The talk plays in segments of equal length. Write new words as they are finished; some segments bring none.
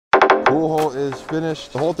Pool hole is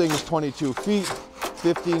finished. The whole thing is 22 feet,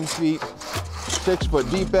 15 feet,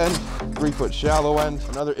 6-foot deep end, 3-foot shallow end.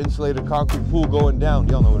 Another insulated concrete pool going down.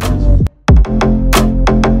 Y'all know what it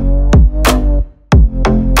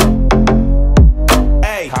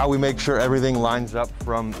is. How we make sure everything lines up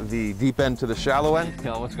from the deep end to the shallow end.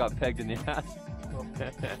 You almost got pegged in the ass.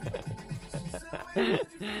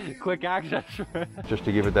 Quick access. Just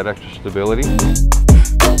to give it that extra stability.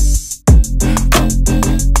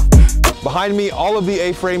 Behind me, all of the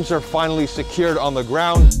A-frames are finally secured on the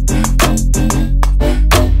ground.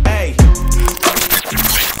 Hey!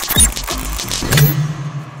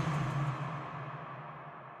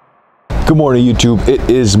 Good morning, YouTube. It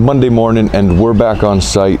is Monday morning and we're back on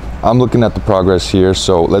site. I'm looking at the progress here,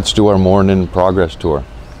 so let's do our morning progress tour.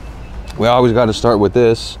 We always got to start with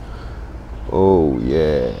this. Oh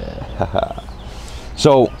yeah.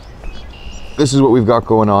 So this is what we've got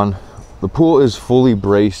going on. The pool is fully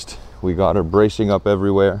braced. We got our bracing up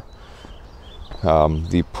everywhere.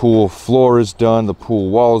 The pool floor is done, the pool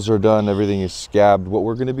walls are done, everything is scabbed. What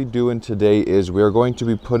we're going to be doing today is we are going to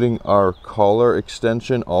be putting our collar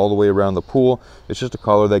extension all the way around the pool. It's just a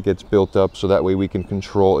collar that gets built up so that way we can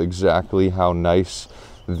control exactly how nice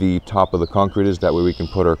the top of the concrete is. That way we can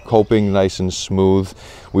put our coping nice and smooth.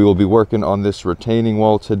 We will be working on this retaining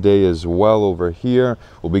wall today as well over here.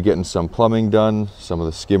 We'll be getting some plumbing done, some of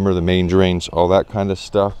the skimmer, the main drains, all that kind of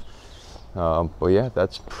stuff. But yeah,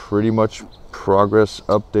 that's pretty much progress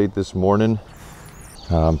update this morning.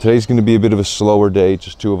 Today's going to be a bit of a slower day,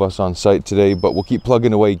 just 2 of us on site today, but we'll keep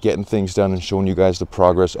plugging away, getting things done and showing you guys the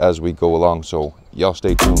progress as we go along. So y'all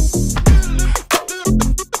stay tuned.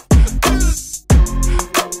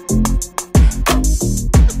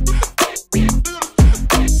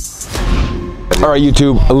 All right,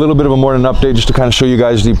 YouTube, a little bit of a morning update just to kind of show you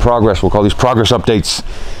guys the progress. We'll call these progress updates.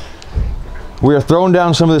 We are throwing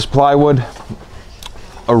down some of this plywood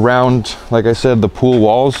around, like I said, the pool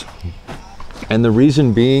walls. And the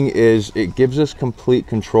reason being is it gives us complete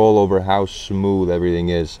control over how smooth everything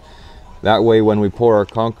is. That way when we pour our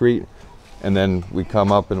concrete and then we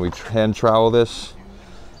come up and we hand trowel this,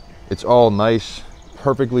 it's all nice,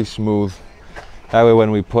 perfectly smooth. That way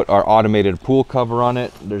when we put our automated pool cover on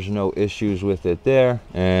it, there's no issues with it there.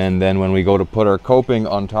 And then when we go to put our coping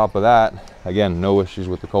on top of that, again, no issues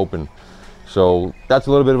with the coping. So that's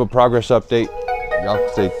a little bit of a progress update. Y'all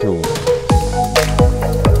stay tuned.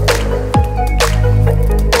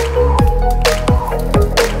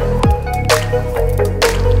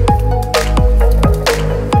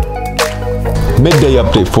 Midday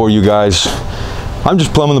update for you guys. I'm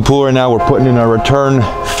just plumbing the pool right now. We're putting in our return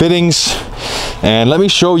fittings. And let me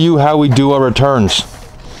show you how we do our returns.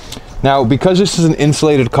 Now, because this is an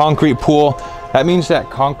insulated concrete pool, that means that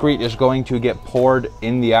concrete is going to get poured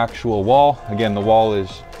in the actual wall. Again, the wall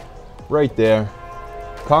is right there.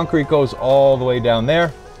 Concrete goes all the way down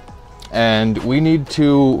there. And we need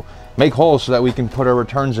to make holes so that we can put our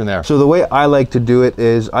returns in there. So the way I like to do it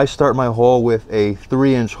is I start my hole with a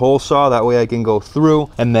 3-inch hole saw. That way I can go through.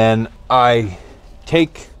 And then I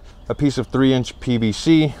take a piece of 3-inch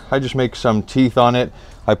PVC. I just make some teeth on it.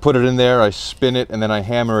 I put it in there, I spin it, and then I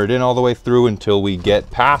hammer it in all the way through until we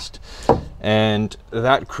get past. And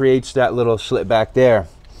that creates that little slit back there.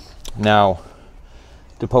 Now,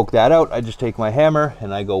 to poke that out, I just take my hammer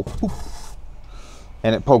and I go poof,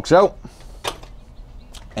 and it pokes out.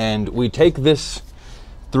 And we take this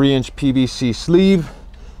 3-inch PVC sleeve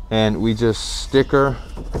and we just stick her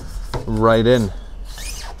right in.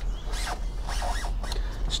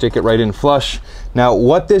 Stick it right in flush. Now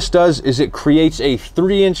what this does is it creates a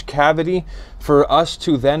 3-inch cavity for us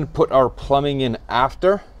to then put our plumbing in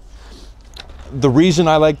after. The reason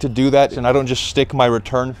I like to do that, and I don't just stick my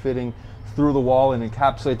return fitting through the wall and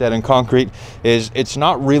encapsulate that in concrete, is it's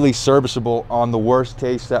not really serviceable on the worst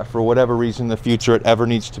case that for whatever reason in the future it ever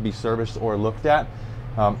needs to be serviced or looked at.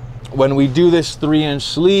 When we do this 3-inch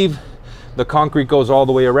sleeve, the concrete goes all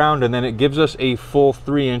the way around and then it gives us a full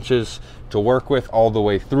 3 inches to work with all the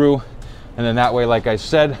way through. And then that way, like I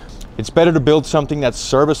said, it's better to build something that's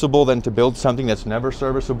serviceable than to build something that's never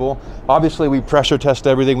serviceable. Obviously, we pressure test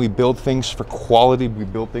everything. We build things for quality. We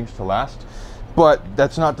build things to last. But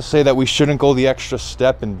that's not to say that we shouldn't go the extra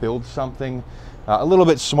step and build something a little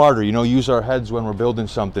bit smarter, you know, use our heads when we're building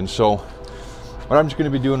something. So what I'm just going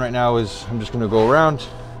to be doing right now is I'm just going to go around,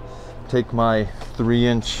 take my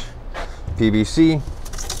 3-inch PVC,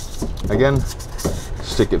 again,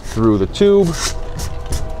 stick it through the tube.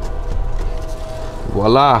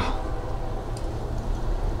 Voila.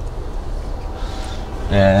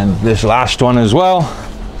 And this last one as well.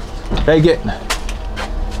 Take it.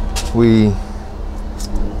 We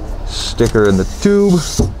stick her in the tube.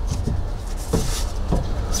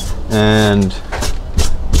 and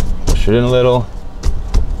push it in a little,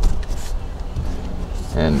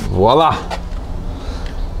 and voila.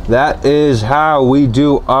 That is how we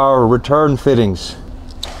do our return fittings.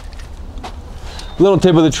 Little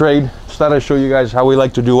tip of the trade, just thought I'd show you guys how we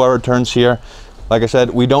like to do our returns here. Like I said,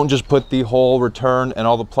 we don't just put the whole return and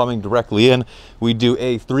all the plumbing directly in. We do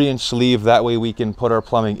a 3-inch sleeve. That way we can put our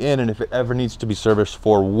plumbing in, and if it ever needs to be serviced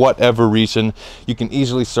for whatever reason, you can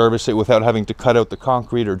easily service it without having to cut out the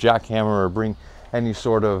concrete or jackhammer or bring any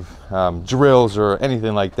sort of drills or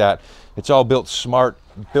anything like that. It's all built smart,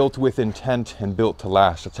 built with intent, and built to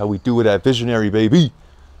last. That's how we do it at Visionary, baby.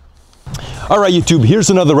 All right, YouTube, here's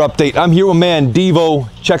another update. I'm here with man Devo.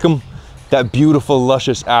 Check him. That beautiful,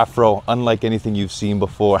 luscious afro, unlike anything you've seen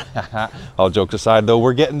before. All jokes aside, though,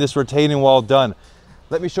 we're getting this retaining wall done.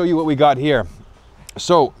 Let me show you what we got here.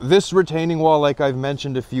 So this retaining wall, like I've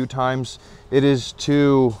mentioned a few times, it is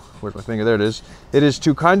to, where's my finger? There it is. It is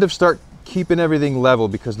to kind of start keeping everything level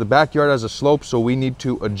because the backyard has a slope, so we need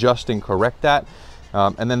to adjust and correct that.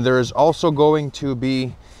 And then there is also going to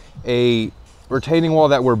be a retaining wall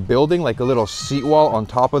that we're building, like a little seat wall on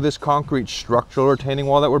top of this concrete structural retaining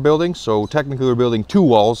wall that we're building. So technically we're building 2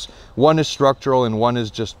 walls. One is structural and one is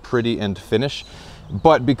just pretty and finish.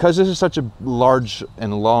 But because this is such a large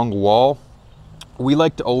and long wall, we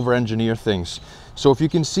like to over-engineer things. So if you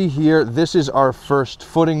can see here, this is our first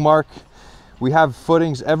footing mark. We have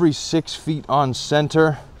footings every 6 feet on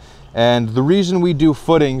center. And the reason we do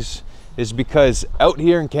footings is because out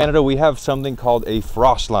here in Canada, we have something called a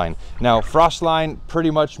frost line. Now, frost line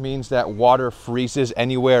pretty much means that water freezes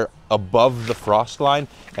anywhere above the frost line.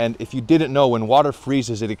 And if you didn't know, when water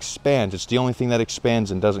freezes, it expands. It's the only thing that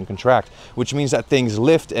expands and doesn't contract, which means that things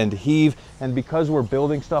lift and heave. And because we're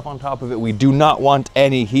building stuff on top of it, we do not want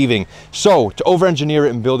any heaving. So to over-engineer it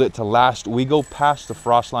and build it to last, we go past the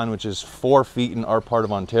frost line, which is 4 feet in our part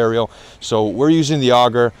of Ontario. So we're using the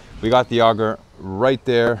auger. We got the auger right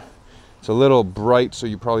there. It's a little bright, so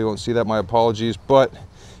you probably won't see that, my apologies, but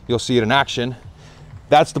you'll see it in action.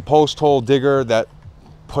 That's the post hole digger that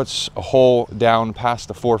puts a hole down past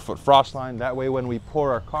the 4-foot frost line. That way when we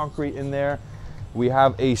pour our concrete in there, we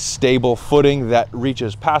have a stable footing that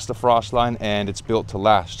reaches past the frost line and it's built to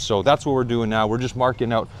last. So that's what we're doing now. We're just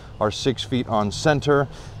marking out our 6 feet on center.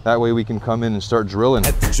 That way we can come in and start drilling.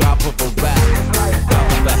 At the drop of a rap,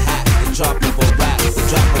 drop of a hat, the drop of a rap, the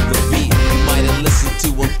drop of the beat. You might have listened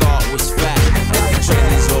to and thought was fat. At the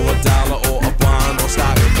trainers or a dollar or a bond or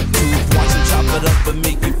stock. To watch him chop it up and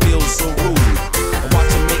make you feel so rude. And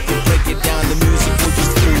watch him make you break it down, the music will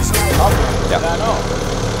just lose. Yeah.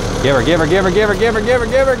 Give her, give her, give her, give her, give her, give her,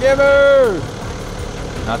 give her, give her.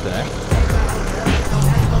 Nothing, eh?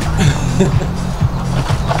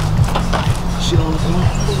 She don't come on.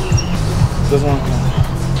 Doesn't want to come on.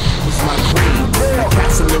 It's my dream.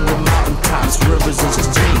 Castle in the mountaintops, rivers and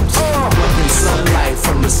streams. Looking sunlight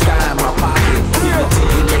from the sky in my pocket. Give it to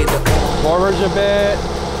you later on. Forwards a bit.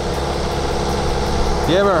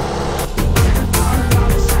 Give her.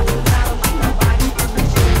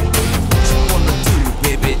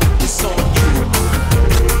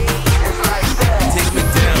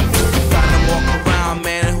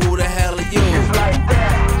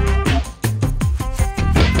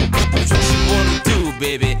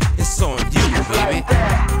 Baby, it's on you, baby.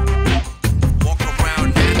 Walk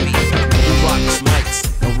around at me. Who rocks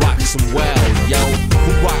mics and rocks them well, yo?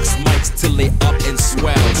 Who rocks mics till they up and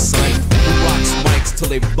swell, son? Who rocks mics till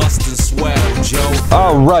they bust and swell, Joe?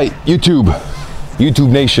 All right, YouTube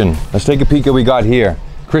Nation. Let's take a peek at what we got here.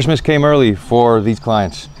 Christmas came early for these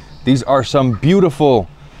clients. These are some beautiful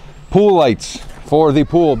pool lights for the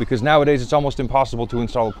pool, because nowadays it's almost impossible to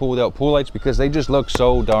install a pool without pool lights because they just look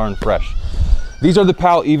so darn fresh. These are the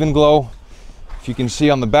PAL Even Glow. If you can see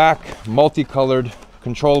on the back, multicolored,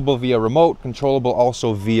 controllable via remote, controllable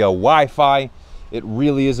also via Wi-Fi. It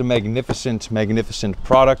really is a magnificent, magnificent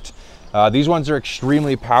product. These ones are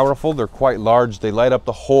extremely powerful. They're quite large. They light up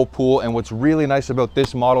the whole pool. And what's really nice about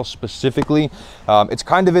this model specifically, it's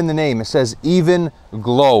kind of in the name. It says Even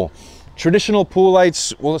Glow. Traditional pool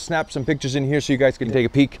lights, we'll snap some pictures in here so you guys can take a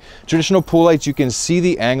peek. Traditional pool lights, you can see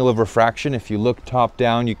the angle of refraction. If you look top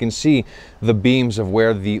down, you can see the beams of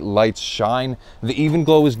where the lights shine. The Even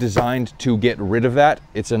Glow is designed to get rid of that.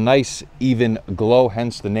 It's a nice even glow,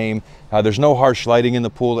 hence the name. There's no harsh lighting in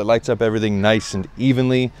the pool. It lights up everything nice and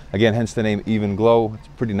evenly. Again, hence the name Even Glow. It's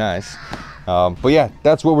pretty nice. But yeah,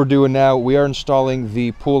 that's what we're doing now. We are installing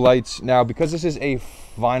the pool lights. Now, because this is a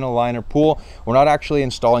vinyl liner pool, we're not actually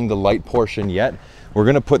installing the light portion yet. We're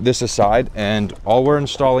going to put this aside, and all we're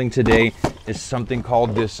installing today is something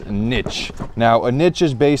called this niche. Now, a niche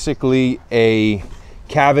is basically a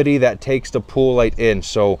cavity that takes the pool light in.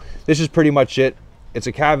 So this is pretty much it. It's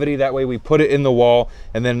a cavity, that way we put it in the wall,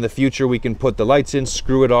 and then in the future we can put the lights in,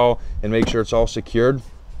 screw it all, and make sure it's all secured.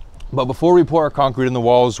 But before we pour our concrete in the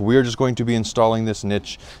walls, we're just going to be installing this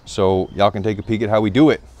niche, so y'all can take a peek at how we do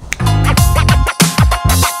it.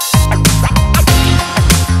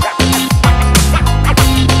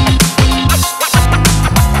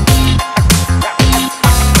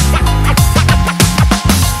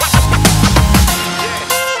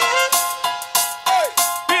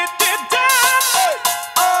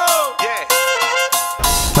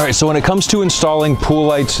 All right, so when it comes to installing pool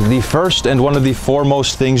lights, the first and one of the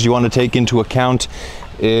foremost things you want to take into account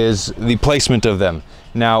is the placement of them.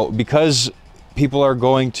 Now, because people are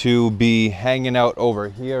going to be hanging out over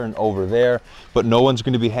here and over there, but no one's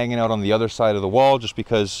going to be hanging out on the other side of the wall, just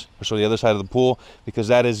because, or so the other side of the pool, because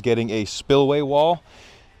that is getting a spillway wall.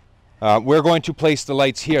 We're going to place the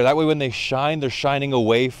lights here. That way when they shine, they're shining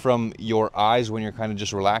away from your eyes when you're kind of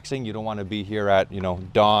just relaxing. You don't want to be here at, you know,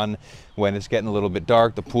 dawn when it's getting a little bit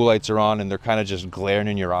dark. The pool lights are on and they're kind of just glaring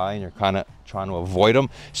in your eye and you're kind of trying to avoid them.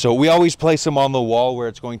 So we always place them on the wall where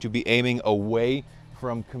it's going to be aiming away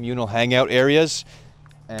from communal hangout areas.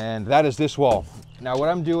 And that is this wall. Now what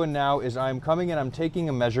I'm doing now is I'm coming and I'm taking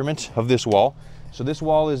a measurement of this wall. So this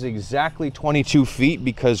wall is exactly 22 feet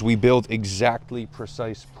because we build exactly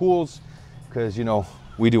precise pools because, you know,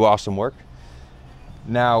 we do awesome work.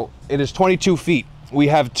 Now it is 22 feet. We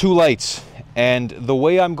have 2 lights, and the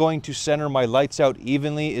way I'm going to center my lights out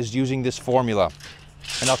evenly is using this formula.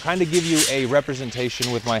 And I'll kind of give you a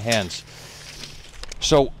representation with my hands.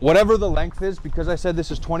 So whatever the length is, because I said this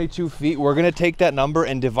is 22 feet, we're going to take that number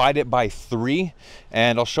and divide it by 3.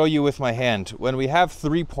 And I'll show you with my hand. When we have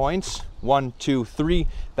 3 points, 1, 2, 3,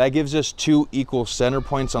 that gives us 2 equal center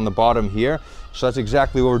points on the bottom here. So that's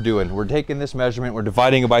exactly what we're doing. We're taking this measurement, we're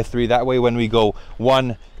dividing it by 3. That way when we go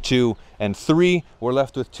 1, 2, and 3, we're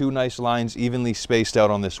left with 2 nice lines evenly spaced out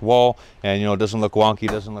on this wall. And, you know, it doesn't look wonky,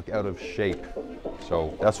 doesn't look out of shape.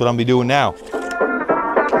 So that's what I'm gonna be doing now.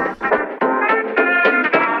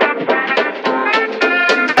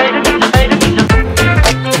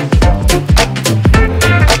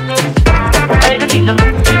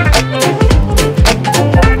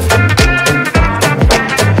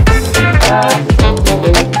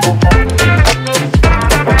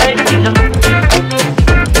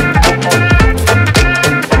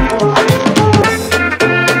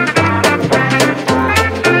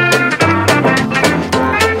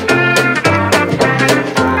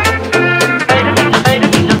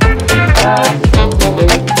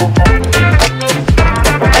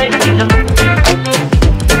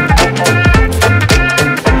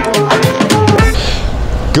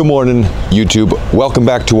 Good morning, YouTube. Welcome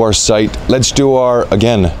back to our site. Let's do our,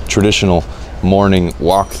 again, traditional morning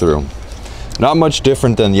walkthrough. Not much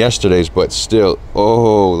different than yesterday's, but still,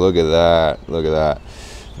 oh, look at that, look at that.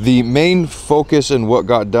 The main focus and what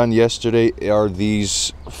got done yesterday are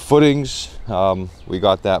these footings. We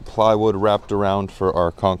got that plywood wrapped around for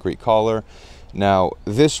our concrete collar. Now,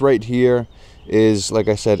 this right here is, like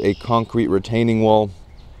I said, a concrete retaining wall.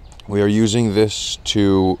 We are using this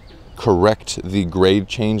to correct the grade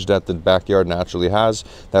change that the backyard naturally has.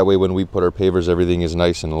 That way when we put our pavers, everything is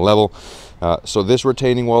nice and level. So this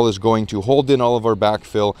retaining wall is going to hold in all of our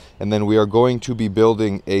backfill, and then we are going to be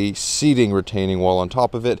building a seating retaining wall on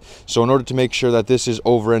top of it. So in order to make sure that this is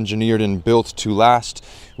over-engineered and built to last,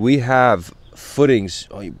 we have footings.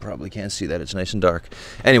 Oh, you probably can't see that, it's nice and dark.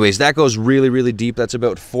 Anyways, that goes really, really deep. That's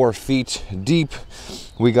about 4 feet deep.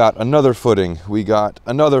 We got another footing, we got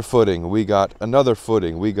another footing, we got another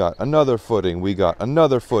footing, we got another footing, we got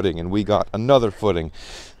another footing, and we got another footing.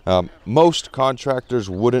 Most contractors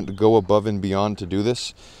wouldn't go above and beyond to do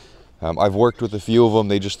this. I've worked with a few of them.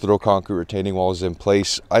 They just throw concrete retaining walls in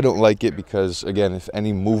place. I don't like it because, again, if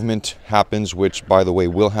any movement happens, which by the way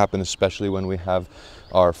will happen, especially when we have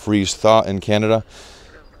our freeze thaw in Canada,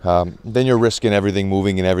 then you're risking everything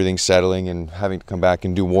moving and everything settling and having to come back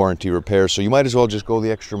and do warranty repairs. So you might as well just go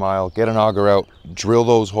the extra mile, get an auger out, drill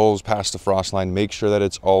those holes past the frost line, make sure that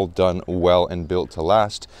it's all done well and built to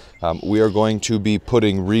last. We are going to be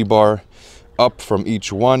putting rebar up from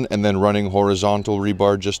each one and then running horizontal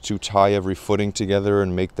rebar just to tie every footing together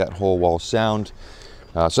and make that whole wall sound.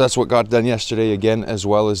 So that's what got done yesterday, again, as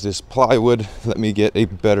well as this plywood. Let me get a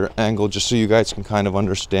better angle just so you guys can kind of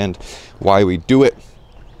understand why we do it.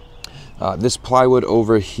 This plywood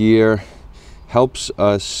over here helps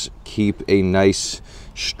us keep a nice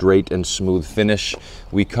straight and smooth finish.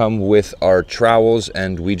 We come with our trowels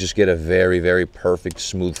and we just get a very, very perfect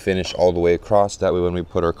smooth finish all the way across. That way when we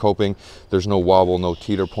put our coping, there's no wobble, no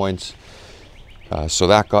teeter points. So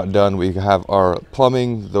that got done. We have our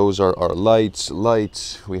plumbing. Those are our lights.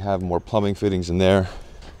 We have more plumbing fittings in there.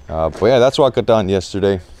 But yeah, that's what got done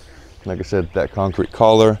yesterday. Like I said, that concrete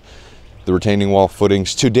collar, the retaining wall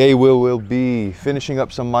footings. Today we will be finishing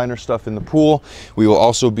up some minor stuff in the pool. We will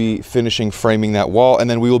also be finishing framing that wall, and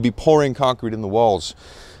then we will be pouring concrete in the walls.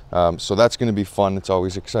 So that's going to be fun. It's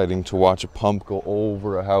always exciting to watch a pump go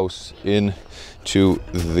over a house into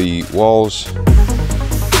the walls.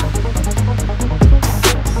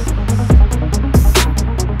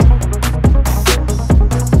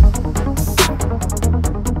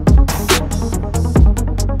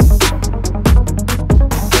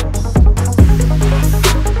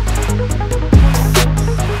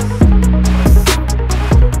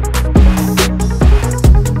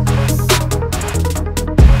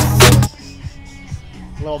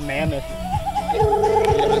 Mammoth.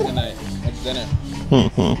 What's dinner?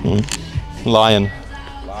 Lion.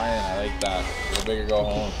 Lion, I like that. A little bigger, go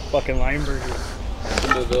home. Fucking lion burger. Into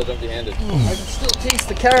the village empty-handed. I can still taste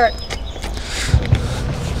the carrot.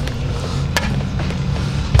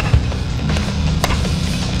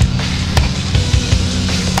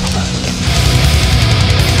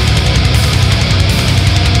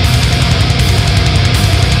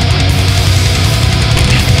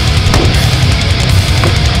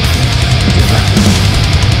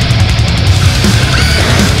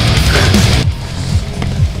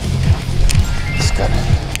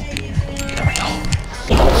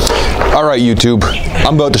 All right, YouTube,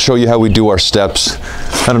 I'm about to show you how we do our steps.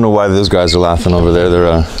 I don't know why those guys are laughing over there.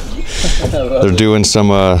 They're doing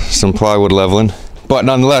some plywood leveling, but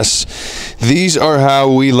nonetheless, these are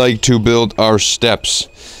how we like to build our steps.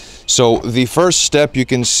 So the first step, you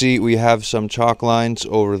can see we have some chalk lines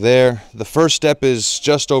over there. The first step is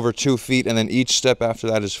just over 2 feet, and then each step after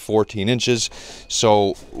that is 14 inches.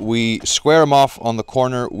 So we square them off on the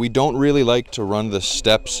corner. We don't really like to run the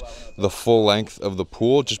steps the full length of the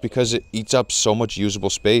pool just because it eats up so much usable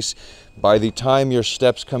space. By the time your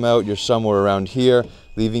steps come out, you're somewhere around here,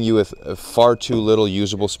 leaving you with far too little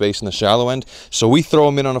usable space in the shallow end. So we throw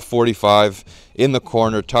them in on a 45 in the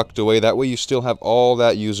corner, tucked away. That way you still have all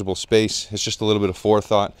that usable space. It's just a little bit of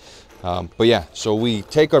forethought. But yeah, so we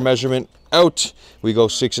take our measurement out, we go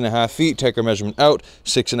 6.5 feet, take our measurement out,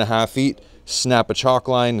 6.5 feet, snap a chalk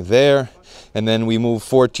line there, and then we move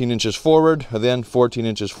 14 inches forward, then 14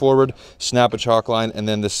 inches forward, snap a chalk line, and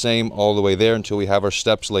then the same all the way there until we have our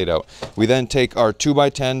steps laid out. We then take our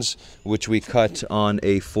 2x10s, which we cut on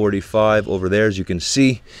a 45 over there, as you can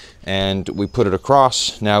see, and we put it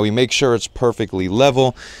across. Now we make sure it's perfectly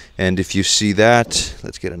level, and if you see that,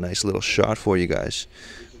 let's get a nice little shot for you guys.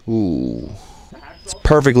 Ooh, it's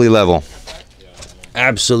perfectly level.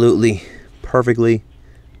 Absolutely perfectly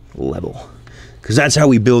level. Because that's how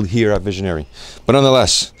we build here at Visionary. But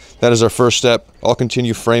nonetheless, that is our first step. I'll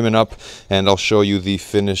continue framing up and I'll show you the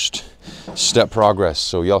finished step progress.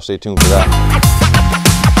 So y'all stay tuned for that.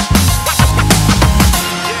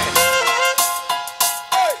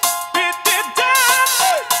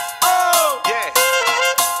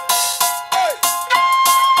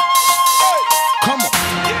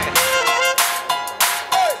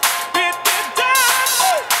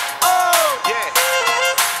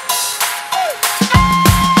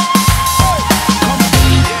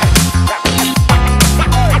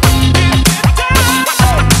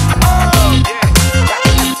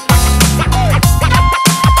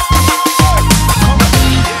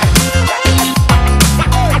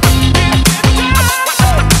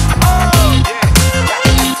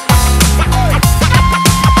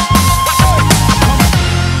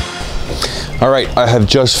 All right, I have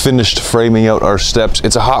just finished framing out our steps.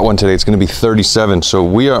 It's a hot one today. It's gonna be 37, so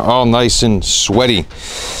we are all nice and sweaty.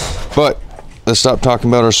 But let's stop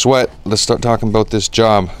talking about our sweat. Let's start talking about this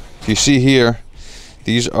job. If you see here,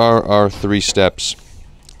 these are our 3 steps.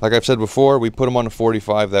 Like I've said before, we put them on a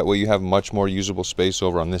 45. That way you have much more usable space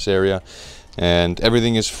over on this area. And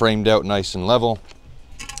everything is framed out nice and level.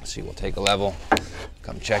 Let's see, we'll take a level,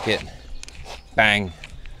 come check it, bang.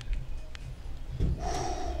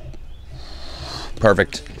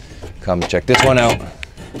 Perfect. Come check this one out.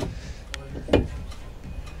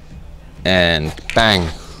 And bang.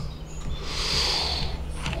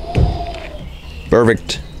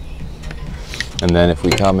 Perfect. And then if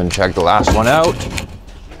we come and check the last one out.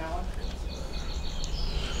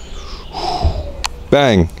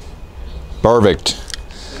 Bang. Perfect.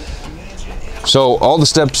 So all the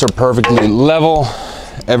steps are perfectly level.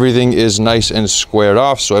 Everything is nice and squared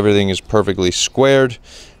off, so everything is perfectly squared.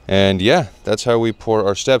 And yeah, that's how we pour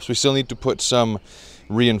our steps. We still need to put some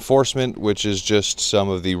reinforcement, which is just some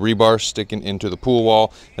of the rebar sticking into the pool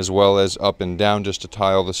wall, as well as up and down, just to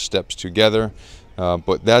tie all the steps together.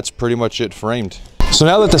 But that's pretty much it framed. So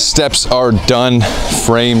now that the steps are done,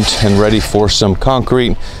 framed, and ready for some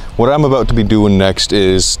concrete, what I'm about to be doing next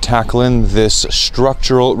is tackling this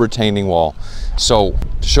structural retaining wall. So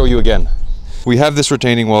to show you again, we have this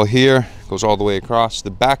retaining wall here, goes all the way across.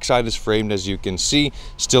 The back side is framed, as you can see.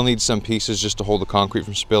 Still needs some pieces just to hold the concrete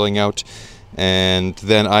from spilling out. And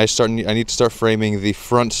then I need to start framing the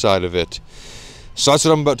front side of it. So that's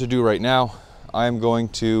what I'm about to do right now. I'm going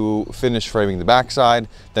to finish framing the back side,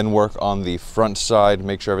 then work on the front side,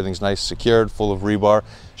 make sure everything's nice, secured, full of rebar,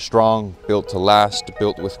 strong, built to last,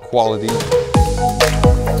 built with quality.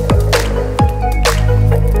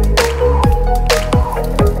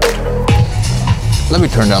 Let me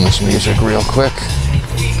turn down this music real quick.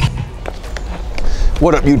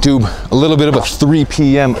 What up, YouTube? A little bit of a 3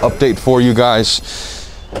 p.m. update for you guys.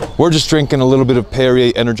 We're just drinking a little bit of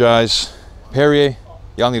Perrier Energize. Perrier,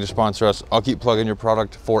 y'all need to sponsor us. I'll keep plugging your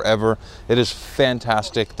product forever. It is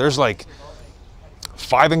fantastic. There's like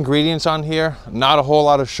 5 ingredients on here. Not a whole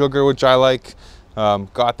lot of sugar, which I like.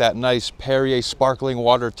 Got that nice Perrier sparkling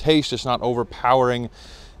water taste. It's not overpowering.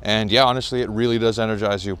 And yeah, honestly, it really does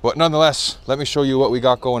energize you. But nonetheless, let me show you what we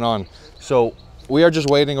got going on. So we are just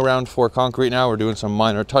waiting around for concrete now. We're doing some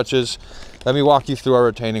minor touches. Let me walk you through our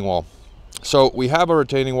retaining wall. So we have a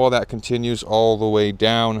retaining wall that continues all the way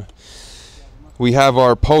down. We have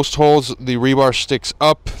our post holes. The rebar sticks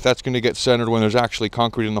up. That's going to get centered when there's actually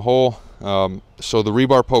concrete in the hole. So the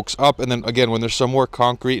rebar pokes up, and then again, when there's some more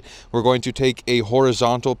concrete, we're going to take a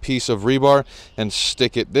horizontal piece of rebar and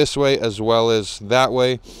stick it this way as well as that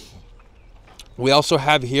way. We also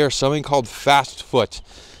have here something called fast foot.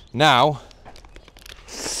 Now,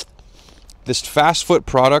 this fast foot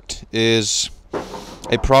product is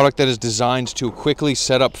a product that is designed to quickly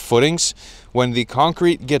set up footings. When the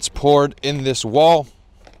concrete gets poured in this wall,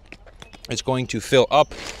 it's going to fill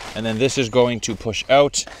up, and then this is going to push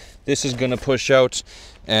out. This is going to push out,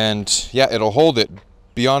 and yeah, it'll hold it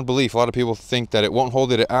beyond belief. A lot of people think that it won't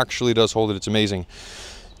hold it. It actually does hold it. It's amazing.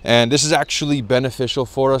 And this is actually beneficial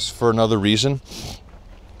for us for another reason.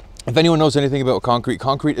 If anyone knows anything about concrete,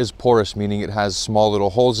 concrete is porous, meaning it has small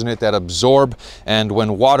little holes in it that absorb, and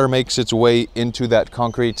when water makes its way into that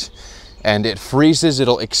concrete and it freezes,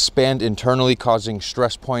 it'll expand internally, causing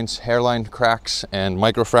stress points, hairline cracks, and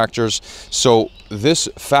microfractures. So this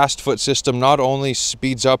fast foot system not only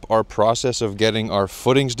speeds up our process of getting our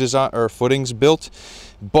footings built,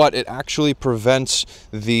 but it actually prevents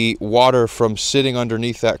the water from sitting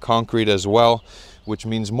underneath that concrete as well, which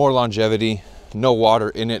means more longevity, no water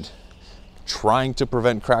in it, trying to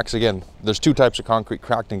prevent cracks. Again, there's 2 types of concrete,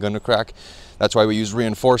 cracked and gonna crack. That's why we use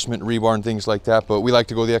reinforcement, rebar, and things like that. But we like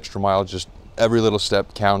to go the extra mile. Just every little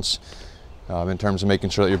step counts in terms of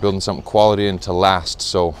making sure that you're building something quality and to last.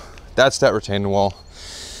 So that's that retaining wall.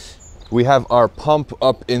 We have our pump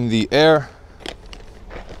up in the air.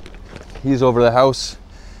 He's over the house.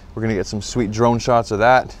 We're gonna get some sweet drone shots of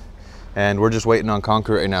that. And we're just waiting on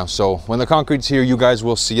concrete right now. So when the concrete's here, you guys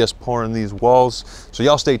will see us pouring these walls. So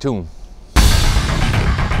y'all stay tuned.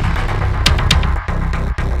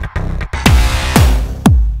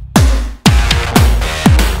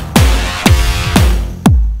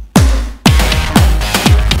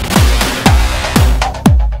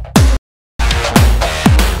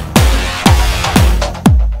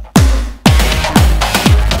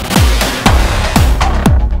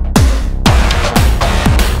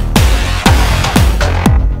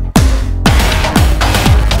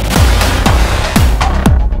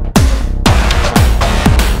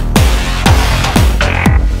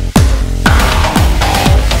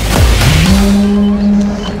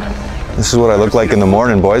 This is what I look like in the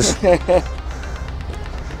morning, boys. There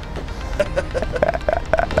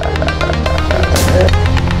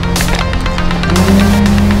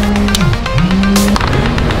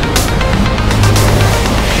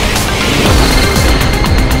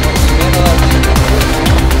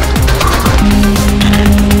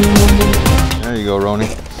you go, Roni.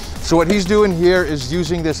 So what he's doing here is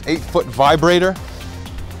using this 8-foot vibrator.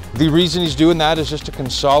 The reason he's doing that is just to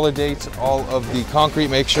consolidate all of the concrete,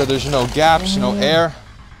 make sure there's no gaps, no air.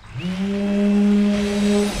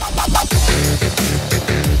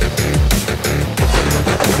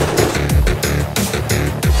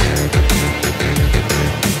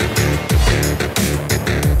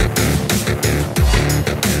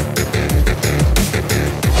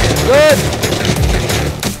 Good.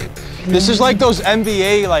 This is like those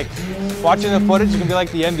NBA, like, watching the footage, you can be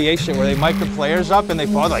like the NBA shit where they mic the players up and they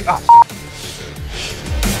fall like, oh.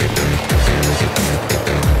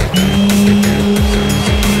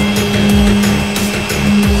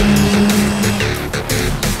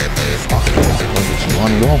 Fuck,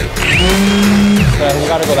 one go. Okay, we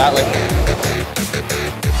gotta go that way.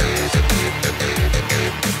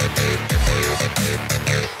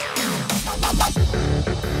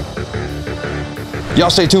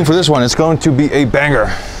 Y'all stay tuned for this one. It's going to be a banger.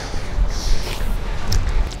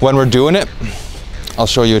 When we're doing it, I'll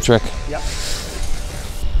show you a trick. Yep.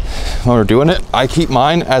 When we're doing it, I keep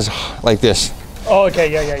mine as like this. Oh,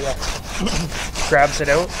 okay, yeah. Grabs it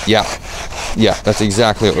out. Yeah, that's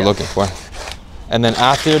exactly what we're looking for. And then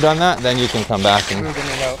after you're done that, then you can come back and Moving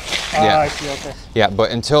it out. Yeah. I see, okay. yeah.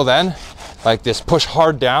 But until then, like this, push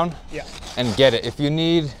hard down Yeah. and get it. If you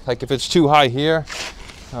need, like if it's too high here,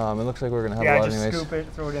 it looks like we're gonna have a lot just anyways. scoop it,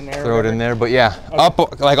 throw it in there. Throw it in there, but yeah, Okay.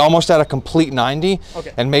 up like almost at a complete 90,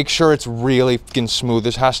 Okay. and make sure it's really fucking smooth.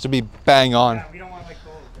 This has to be bang on. Yeah, we don't want like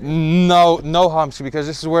gold. No humps, because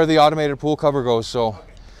this is where the automated pool cover goes, so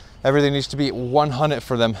everything needs to be 100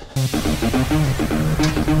 for them.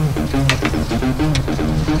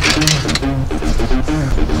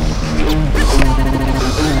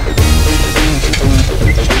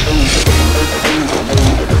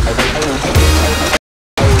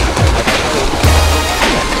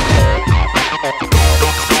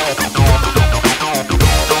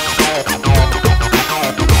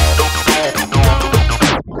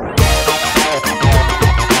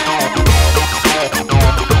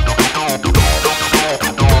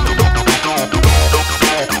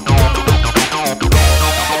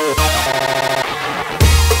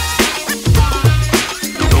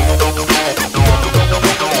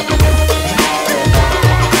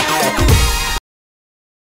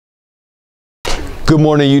 Good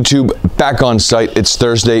morning, YouTube. Back on site. It's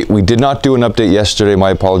Thursday. We did not do an update yesterday.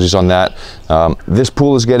 My apologies on that. This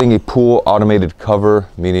pool is getting a pool automated cover,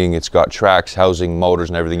 meaning it's got tracks, housing, motors,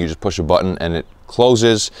 and everything. You just push a button and it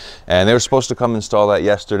closes. And they were supposed to come install that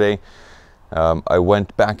yesterday. I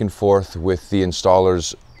went back and forth with the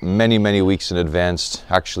installers many weeks in advance.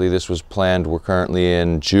 Actually, this was planned, we're currently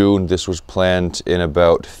in June. This was planned in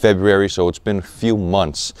about February, so it's been a few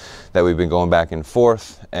months that we've been going back and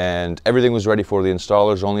forth, and everything was ready for the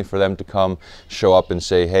installers, only for them to come, show up and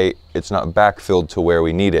say, hey, it's not backfilled to where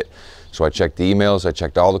we need it. So I checked the emails, I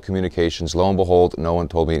checked all the communications. Lo and behold, no one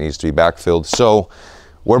told me it needs to be backfilled. So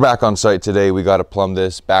we're back on site today. We got to plumb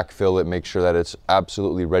this, backfill it, make sure that it's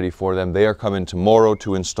absolutely ready for them. They are coming tomorrow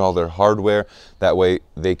to install their hardware. That way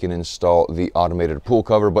they can install the automated pool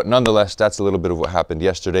cover. But nonetheless, that's a little bit of what happened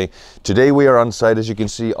yesterday. Today we are on site. As you can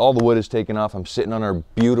see, all the wood is taken off. I'm sitting on our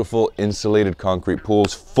beautiful insulated concrete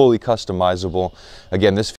pools, fully customizable.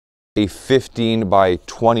 Again, this a 15 by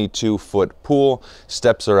 22 foot pool.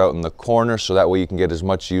 Steps are out in the corner, so that way you can get as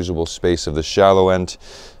much usable space of the shallow end.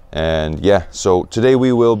 And yeah, so today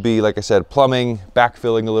we will be, like I said, plumbing,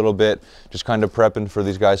 backfilling a little bit, just kind of prepping for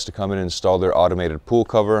these guys to come in and install their automated pool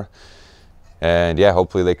cover. And yeah,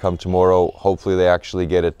 hopefully they come tomorrow. Hopefully they actually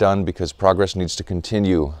get it done, because progress needs to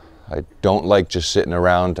continue. I don't like just sitting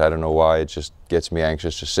around. I don't know why. It just gets me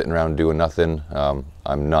anxious, just sitting around doing nothing.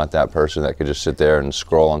 I'm not that person that could just sit there and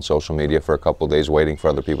scroll on social media for a couple of days waiting for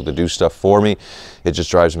other people to do stuff for me. It just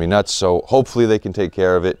drives me nuts. So hopefully they can take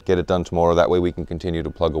care of it, get it done tomorrow. That way we can continue to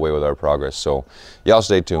plug away with our progress. So y'all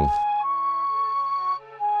stay tuned.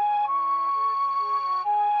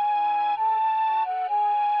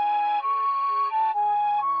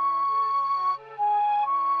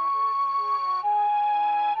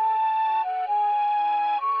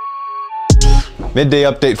 Midday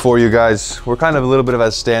update for you guys. We're kind of a little bit of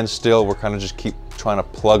a standstill. We're kind of just keep trying to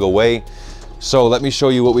plug away. So let me show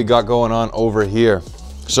you what we got going on over here.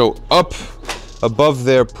 So up above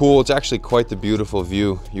their pool, it's actually quite the beautiful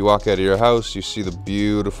view. You walk out of your house, you see the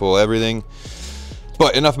beautiful everything.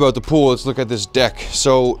 But enough about the pool, let's look at this deck.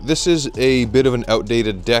 So this is a bit of an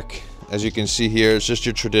outdated deck. As you can see here, it's just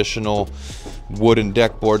your traditional wooden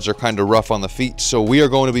deck boards. Are kind of rough on the feet. So we are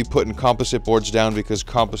going to be putting composite boards down, because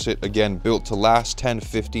composite, again, built to last 10,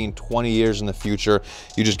 15, 20 years in the future.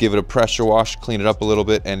 You just give it a pressure wash, clean it up a little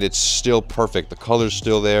bit, and it's still perfect. The color's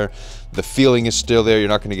still there. The feeling is still there. You're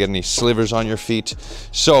not going to get any slivers on your feet.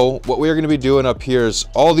 So what we're going to be doing up here is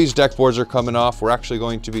all these deck boards are coming off. We're actually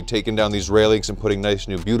going to be taking down these railings and putting nice,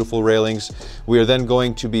 new, beautiful railings. We are then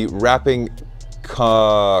going to be wrapping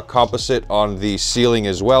composite on the ceiling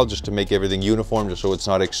as well, just to make everything uniform, just so it's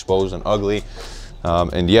not exposed and ugly.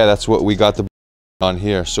 And yeah, that's what we got on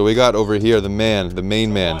here. So we got over here the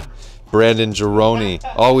main man, Brandon Gironi,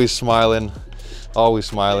 always smiling.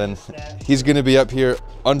 He's gonna be up here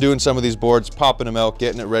undoing some of these boards, popping them out,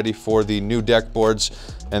 getting it ready for the new deck boards.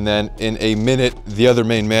 And then in a minute, the other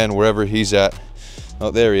main man, wherever he's at,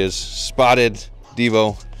 oh, there he is, spotted,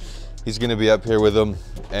 Devo. He's gonna be up here with them.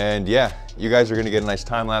 And yeah, You guys are gonna get a nice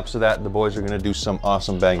time lapse of that. The boys are gonna do some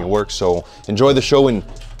awesome banging work. So enjoy the show, and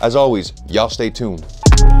as always, y'all stay tuned.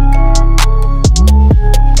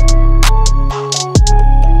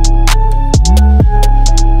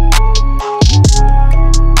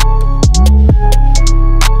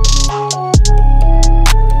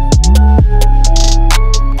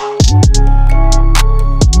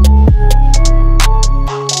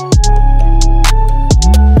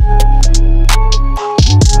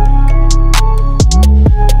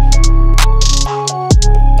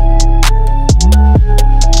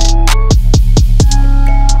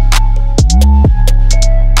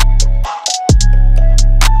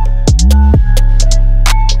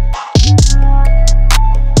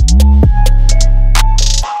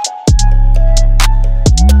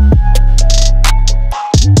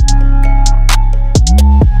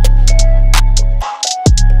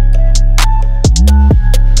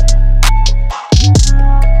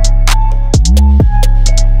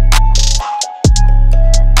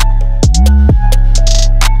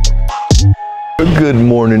 Good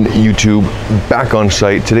morning, YouTube. Back on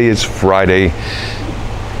site. Today is Friday.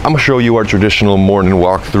 I'm gonna show you our traditional morning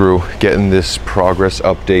walkthrough, getting this progress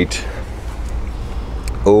update.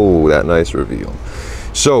 Oh, that nice reveal.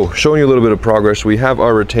 So, showing you a little bit of progress. We have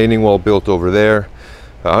our retaining wall built over there.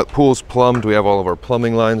 Pool's plumbed. We have all of our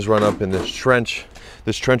plumbing lines run up in this trench.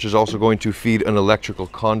 This trench is also going to feed an electrical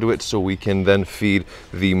conduit, so we can then feed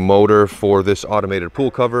the motor for this automated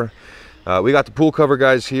pool cover. We got the pool cover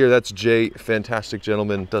guys here. That's Jay, fantastic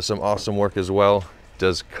gentleman, does some awesome work as well.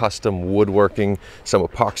 Does custom woodworking, some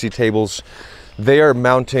epoxy tables. They are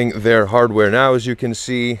mounting their hardware now. As you can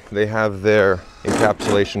see, they have their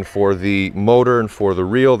encapsulation for the motor and for the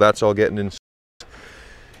reel. That's all getting in.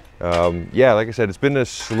 Yeah, like I said, it's been a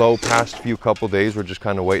slow past few couple days. We're just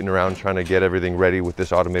kind of waiting around trying to get everything ready with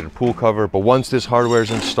this automated pool cover. But once this hardware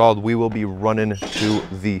is installed, we will be running to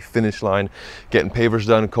the finish line, getting pavers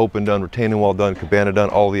done, coping done, retaining wall done, cabana done,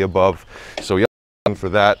 all the above. So yeah, for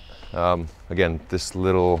that. Again, this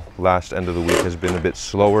little last end of the week has been a bit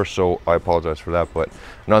slower, so I apologize for that. But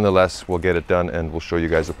nonetheless, we'll get it done and we'll show you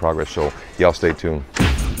guys the progress. So y'all stay tuned.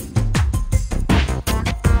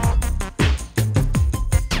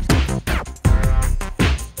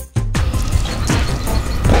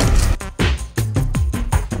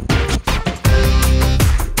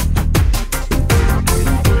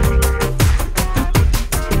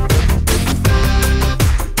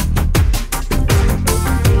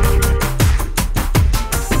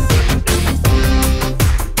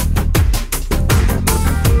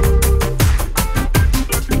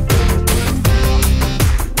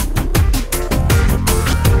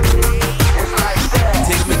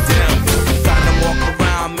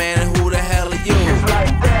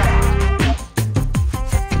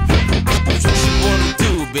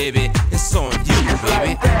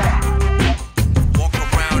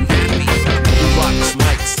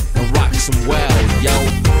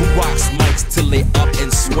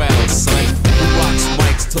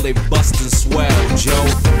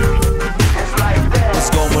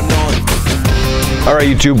 All right,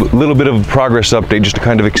 YouTube, a little bit of a progress update just to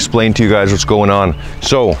kind of explain to you guys what's going on.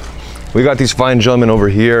 So we got these fine gentlemen over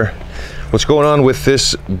here. What's going on with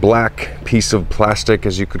this black piece of plastic,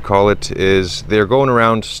 as you could call it, is they're going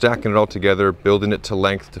around stacking it all together, building it to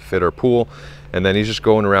length to fit our pool, and then he's just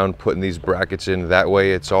going around putting these brackets in. That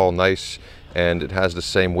way it's all nice and it has the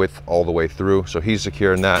same width all the way through. So he's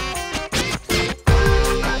securing that.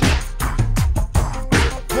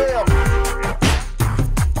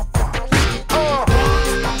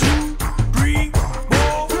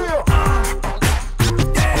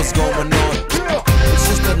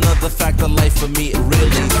 For me, it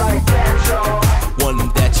really one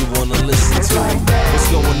that you want to listen to.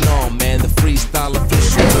 What's going on, man? The freestyle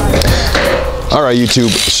official. All right, YouTube,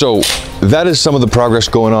 so that is some of the progress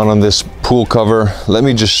going on this pool cover. Let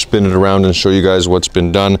me just spin it around and show you guys what's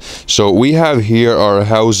been done. So we have here our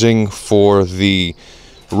housing for the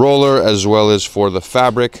roller as well as for the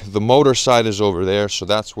fabric. The motor side is over there, so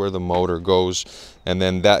that's where the motor goes, and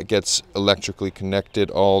then that gets electrically connected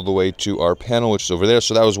all the way to our panel, which is over there.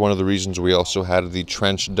 So that was one of the reasons we also had the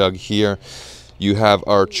trench dug here. You have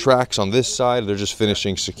our tracks on this side. They're just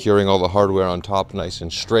finishing securing all the hardware on top nice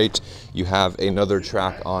and straight. You have another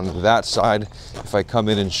track on that side. If I come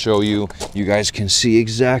in and show you, you guys can see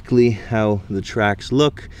exactly how the tracks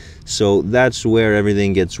look. So that's where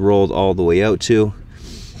everything gets rolled all the way out to.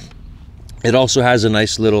 It also has a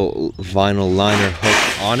nice little vinyl liner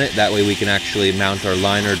hook on it. That way we can actually mount our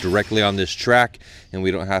liner directly on this track and we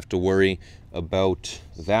don't have to worry about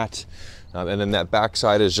that. And then that back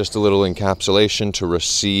side is just a little encapsulation to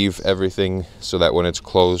receive everything so that when it's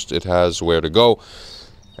closed, it has where to go.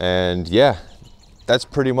 And yeah, that's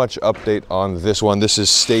pretty much update on this one. This is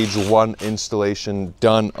stage 1 installation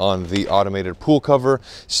done on the automated pool cover.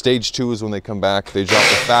 Stage 2 is when they come back, they drop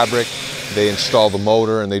the fabric, they install the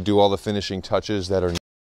motor, and they do all the finishing touches that are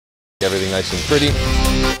everything nice and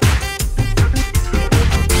pretty.